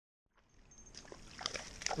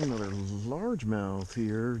Another largemouth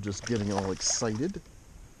here, just getting all excited.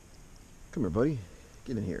 Come here, buddy.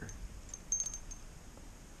 Get in here.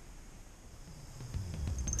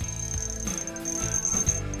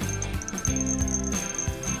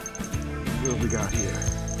 What have we got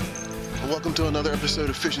here? Welcome to another episode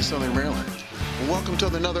of Fishing Southern Maryland. Welcome to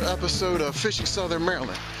another episode of Fishing Southern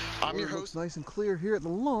Maryland. I'm your host. Nice and clear here at the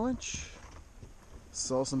launch.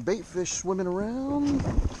 Saw some bait fish swimming around.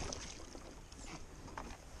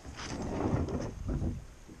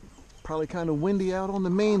 Probably kind of windy out on the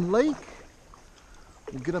main lake.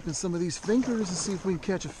 We'll get up in some of these fingers and see if we can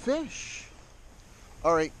catch a fish.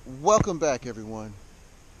 All right, welcome back, everyone.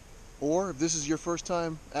 Or if this is your first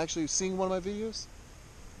time actually seeing one of my videos,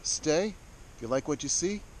 stay. If you like what you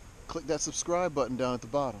see, click that subscribe button down at the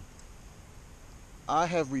bottom. I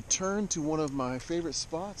have returned to one of my favorite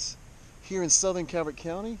spots here in southern Calvert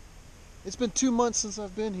County. It's been 2 months since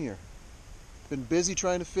I've been here. Been busy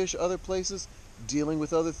trying to fish other places, dealing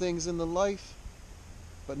with other things in the life.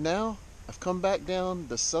 But now I've come back down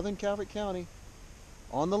to southern Calvert County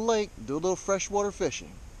on the lake, do a little freshwater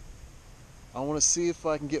fishing. I want to see if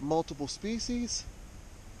I can get multiple species.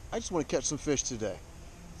 I just want to catch some fish today.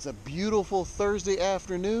 It's a beautiful Thursday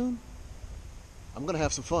afternoon. I'm going to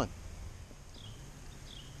have some fun.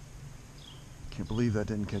 Can't believe that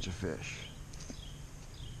didn't catch a fish.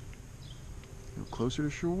 Go closer to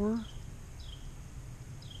shore.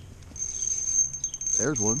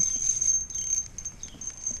 There's one.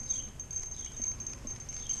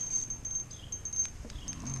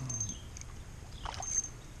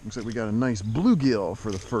 Looks like we got a nice bluegill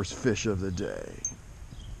for the first fish of the day.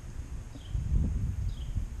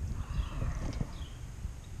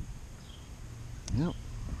 Yep.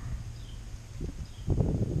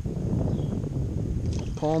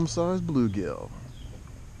 Palm-sized bluegill.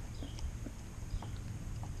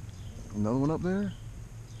 Another one up there?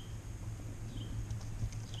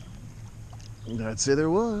 I'd say there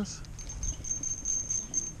was.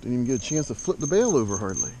 Didn't even get a chance to flip the bail over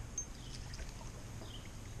hardly.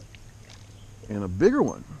 And a bigger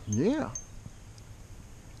one, yeah.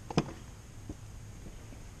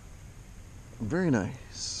 Very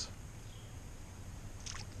nice.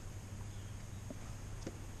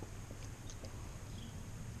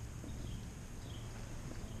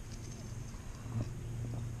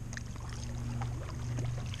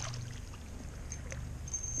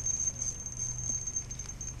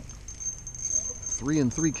 Three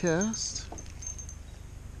and three cast.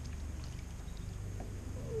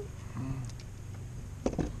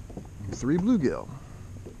 Three bluegill.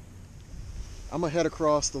 I'm gonna head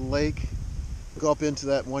across the lake, go up into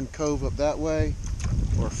that one cove up that way,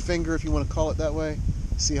 or a finger if you want to call it that way,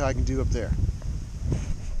 see how I can do up there.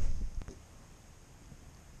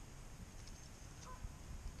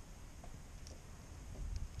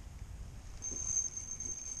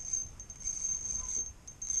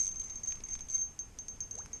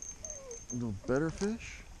 A little better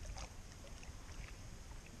fish.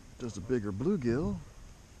 Just a bigger bluegill.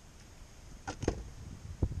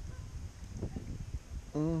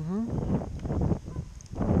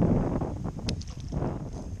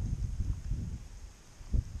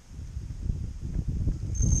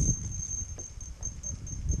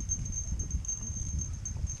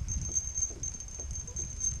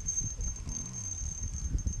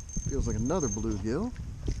 Feels like another bluegill.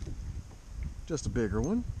 Just a bigger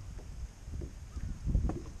one.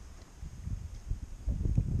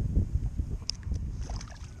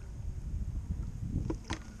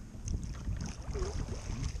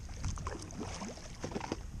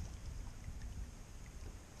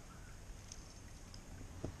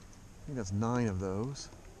 I think that's 9 of those.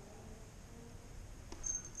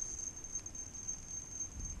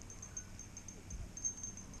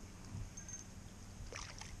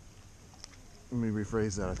 Let me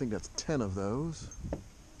rephrase that. I think that's 10 of those.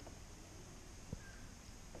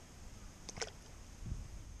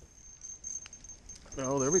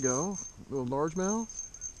 Oh, there we go. Little largemouth.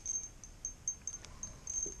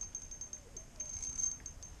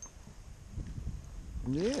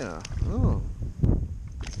 Yeah. Oh.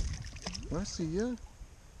 I see ya.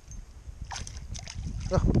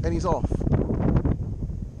 Oh, and he's off.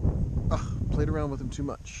 Oh, played around with him too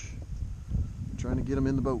much. I'm trying to get him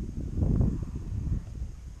in the boat.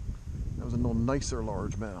 That was a little nicer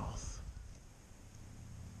largemouth.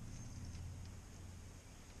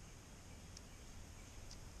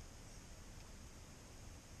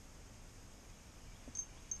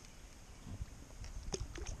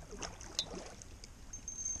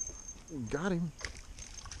 Got him.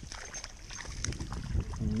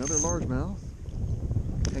 Another largemouth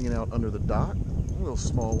hanging out under the dock. A little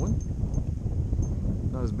small one.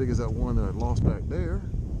 Not as big as that one that I lost back there.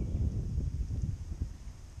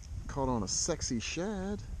 Caught on a sexy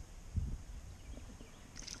shad.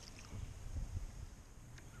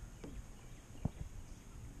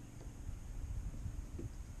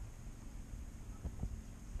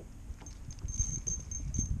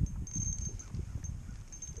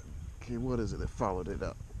 Okay, what is it that followed it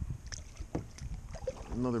up?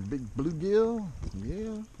 Another big bluegill?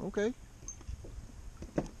 Yeah, okay.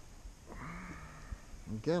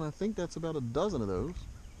 Again, I think that's about a dozen of those.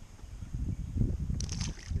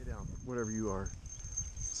 Stay down, whatever you are.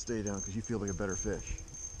 Stay down because you feel like a better fish.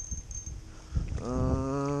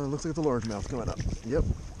 Looks like the largemouth coming up. Yep.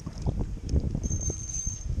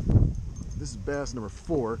 This is bass number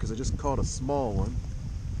 4 because I just caught a small one.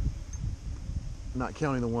 Not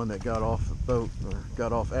counting the one that got off the boat or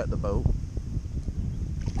got off at the boat.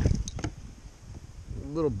 A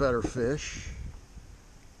little better fish.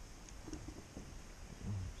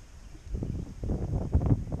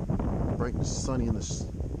 Bright and sunny in this.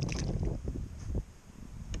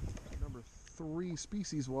 Number 3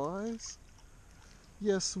 species wise.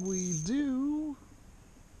 Yes, we do.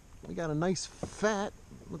 We got a nice fat,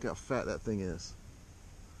 look how fat that thing is.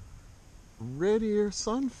 Red ear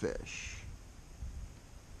sunfish.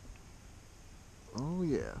 Oh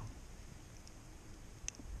yeah.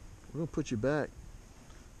 We're gonna put you back.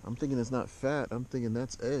 I'm thinking it's not fat, I'm thinking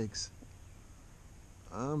that's eggs.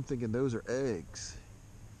 I'm thinking those are eggs.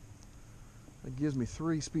 That gives me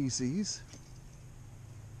 3 species.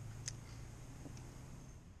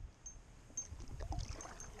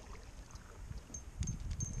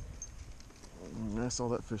 I saw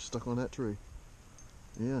that fish stuck on that tree.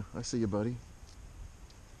 Yeah, I see you, buddy.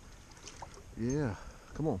 Yeah,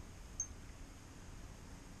 come on.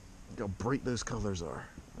 Look how bright those colors are.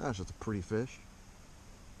 That's just a pretty fish.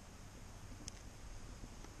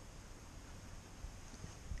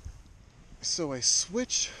 So I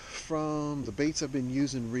switched from the baits I've been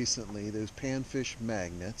using recently, those panfish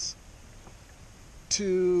magnets,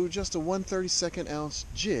 to just a 1/32 ounce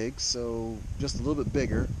jig, so just a little bit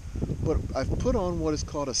bigger. But I've put on what is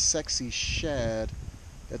called a sexy shad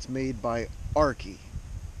that's made by Arky.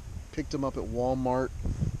 Picked them up at Walmart.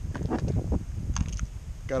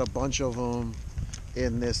 Got a bunch of them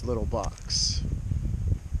in this little box.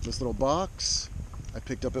 This little box I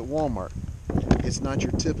picked up at Walmart. It's not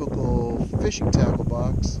your typical fishing tackle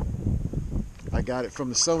box. I got it from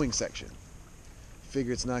the sewing section.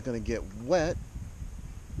 Figure it's not going to get wet,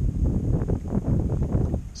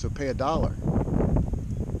 so pay $1.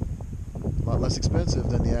 A lot less expensive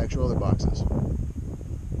than the actual other boxes.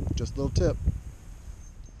 Just a little tip.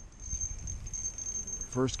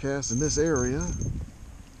 First cast in this area.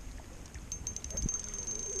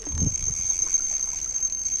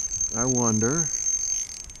 I wonder.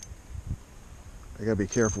 I gotta be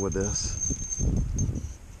careful with this.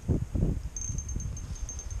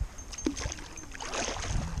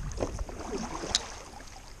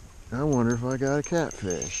 I wonder if I got a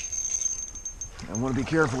catfish. I want to be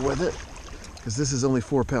careful with it because this is only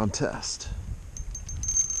 4-pound test.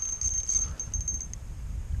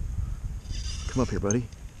 Come up here, buddy.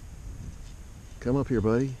 Come up here,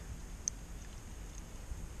 buddy.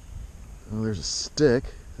 Oh, there's a stick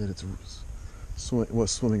that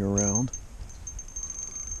was swimming around.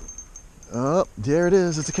 Oh, there it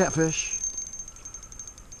is. It's a catfish.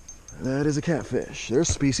 That is a catfish. There's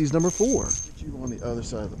species number 4. Get you on the other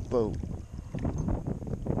side of the boat.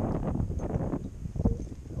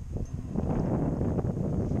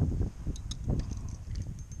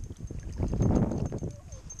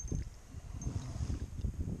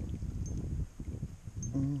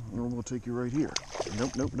 And we'll take you right here.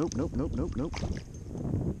 Nope, nope, nope, nope, nope, nope, nope.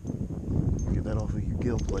 Get that off of your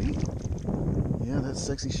gill plate. Yeah, that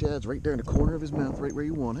sexy shad's right there in the corner of his mouth, right where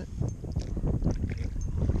you want it.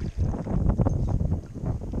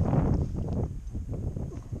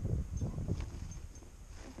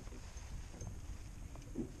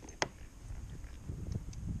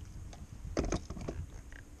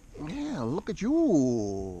 Yeah, look at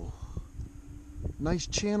you. Nice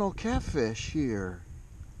channel catfish here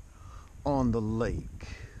on the lake.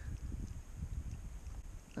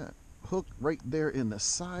 That hook right there in the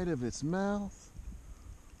side of its mouth.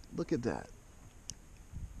 Look at that.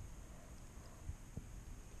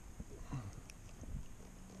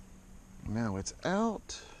 Now it's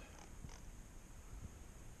out.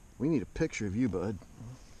 We need a picture of you, bud.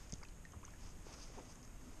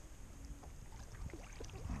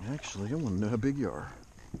 Actually, I want to know how big you are.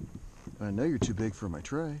 I know you're too big for my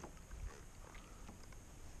tray.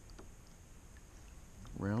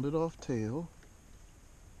 Rounded off tail.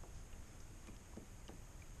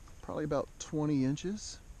 probably about 20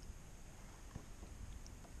 inches.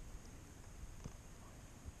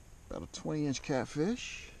 About a 20-inch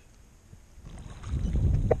catfish.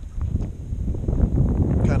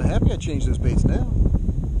 Kind of happy I changed those baits now.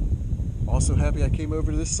 Also happy I came over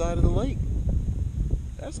to this side of the lake.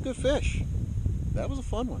 That's a good fish. That was a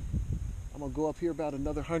fun one. I'm gonna go up here about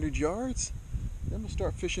another 100 yards, then we'll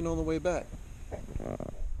start fishing on the way back.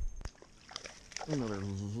 Another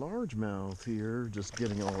largemouth here, just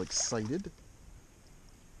getting all excited.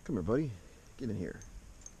 Come here, buddy. Get in here.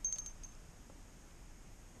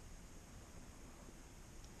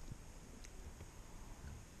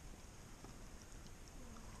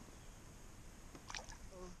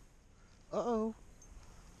 Uh-oh.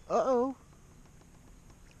 Uh-oh.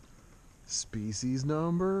 Species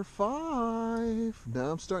number 5.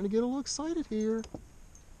 Now I'm starting to get a little excited here.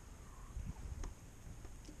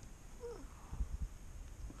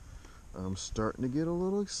 I'm starting to get a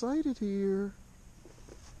little excited here.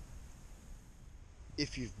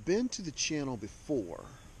 If you've been to the channel before,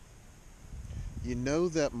 you know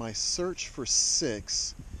that my search for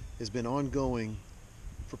 6 has been ongoing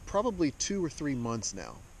for probably 2 or 3 months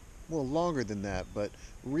now. Well, longer than that, but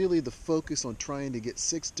really the focus on trying to get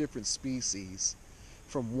 6 different species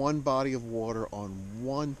from one body of water on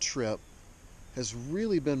one trip has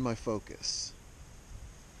really been my focus.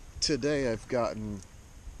 Today I've gotten,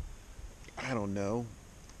 I don't know,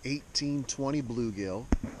 18, 20 bluegill,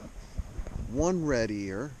 1 red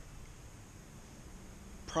ear,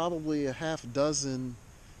 probably a half dozen,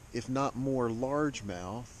 if not more,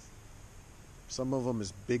 largemouth. Some of them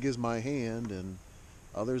as big as my hand and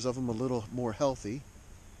others of them a little more healthy.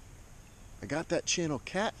 I got that channel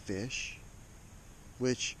catfish,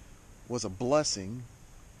 which was a blessing.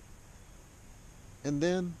 And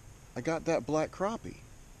then I got that black crappie.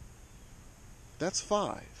 That's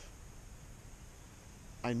 5.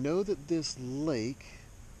 I know that this lake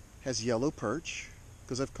has yellow perch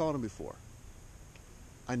because I've caught them before.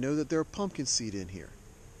 I know that there are pumpkin seed in here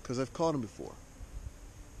because I've caught them before.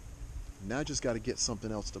 Now I just got to get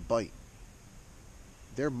something else to bite.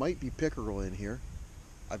 There might be pickerel in here.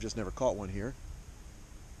 I've just never caught one here.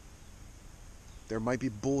 There might be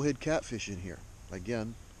bullhead catfish in here.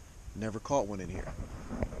 Again, never caught one in here.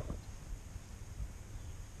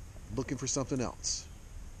 Looking for something else.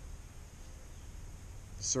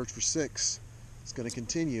 The search for 6 is going to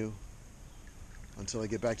continue until I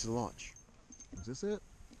get back to the launch. Is this it?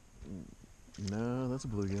 No, that's a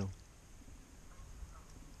bluegill.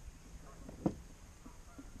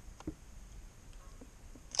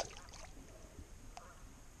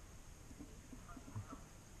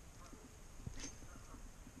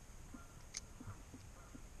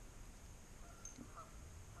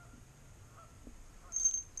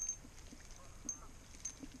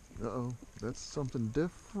 Uh-oh, that's something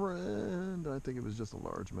different. I think it was just a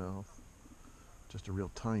largemouth. Just a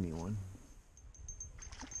real tiny one.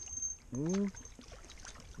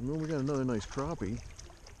 Well, we got another nice crappie.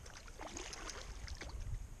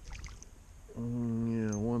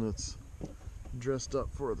 Yeah, one that's dressed up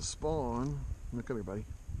for the spawn. Now, come here, buddy.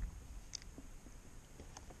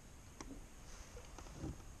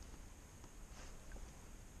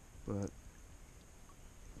 But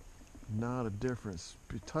not a different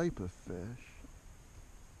type of fish.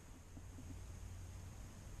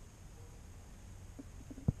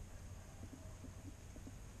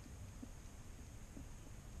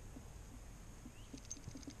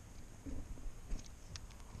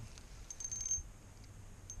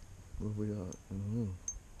 What have we got? I don't know.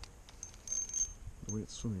 The way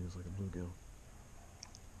it's swimming is like a bluegill.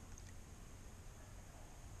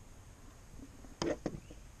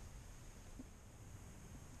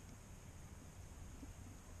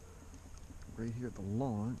 Right here at the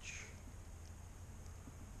launch.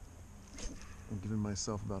 I'm giving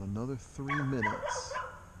myself about another 3 minutes.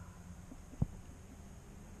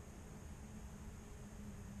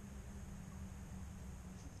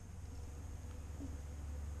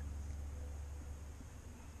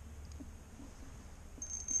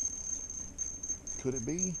 Could it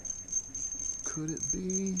be? Could it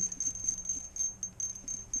be?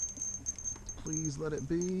 Please let it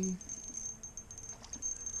be.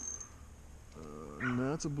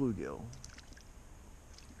 No, it's a bluegill.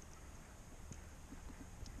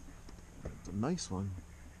 It's a nice one,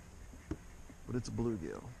 but it's a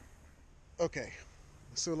bluegill. Okay,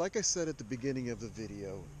 so like I said at the beginning of the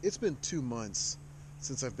video, it's been 2 months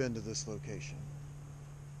since I've been to this location.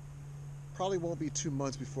 Probably won't be 2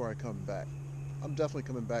 months before I come back. I'm definitely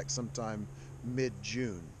coming back sometime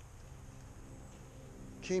mid-June.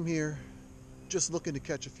 Came here just looking to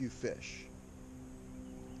catch a few fish.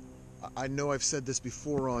 I know I've said this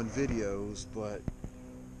before on videos, but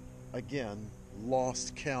again,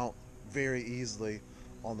 lost count very easily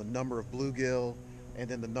on the number of bluegill and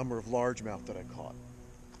then the number of largemouth that I caught.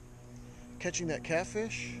 Catching that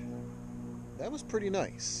catfish, that was pretty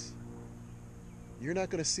nice. You're not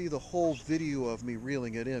going to see the whole video of me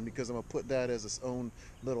reeling it in because I'm going to put that as its own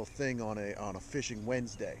little thing on a Fishing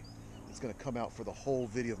Wednesday. It's going to come out for the whole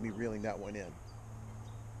video of me reeling that one in.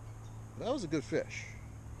 That was a good fish.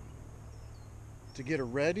 To get a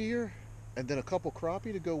red ear and then a couple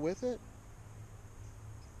crappie to go with it,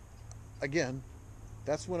 again,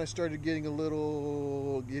 that's when I started getting a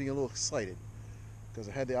little excited, because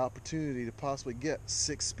I had the opportunity to possibly get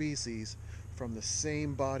 6 species from the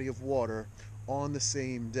same body of water on the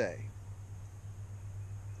same day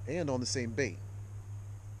and on the same bait.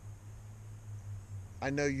 I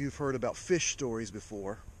know you've heard about fish stories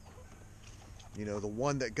before, you know, the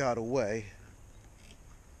one that got away,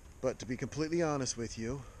 but to be completely honest with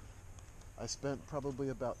you, I spent probably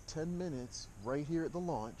about 10 minutes right here at the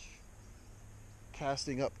launch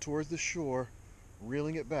casting up towards the shore,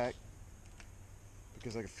 reeling it back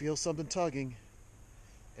because I could feel something tugging,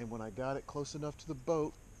 and when I got it close enough to the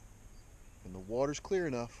boat and the water's clear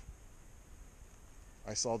enough,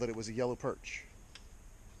 I saw that it was a yellow perch.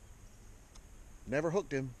 Never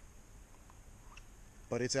hooked him,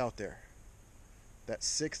 but it's out there. That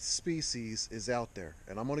 6th species is out there,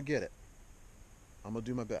 and I'm going to get it. I'm going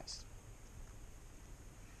to do my best.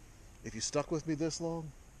 If you stuck with me this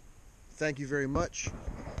long, thank you very much.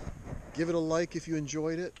 Give it a like if you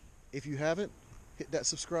enjoyed it. If you haven't, hit that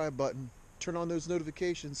subscribe button. Turn on those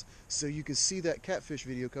notifications so you can see that catfish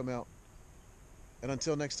video come out. And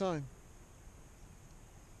until next time,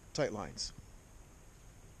 tight lines.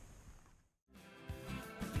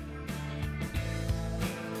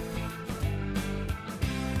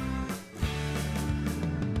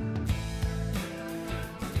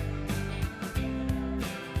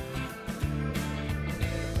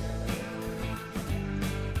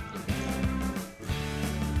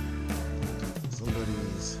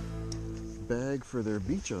 Somebody's bag for their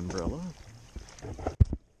beach umbrella.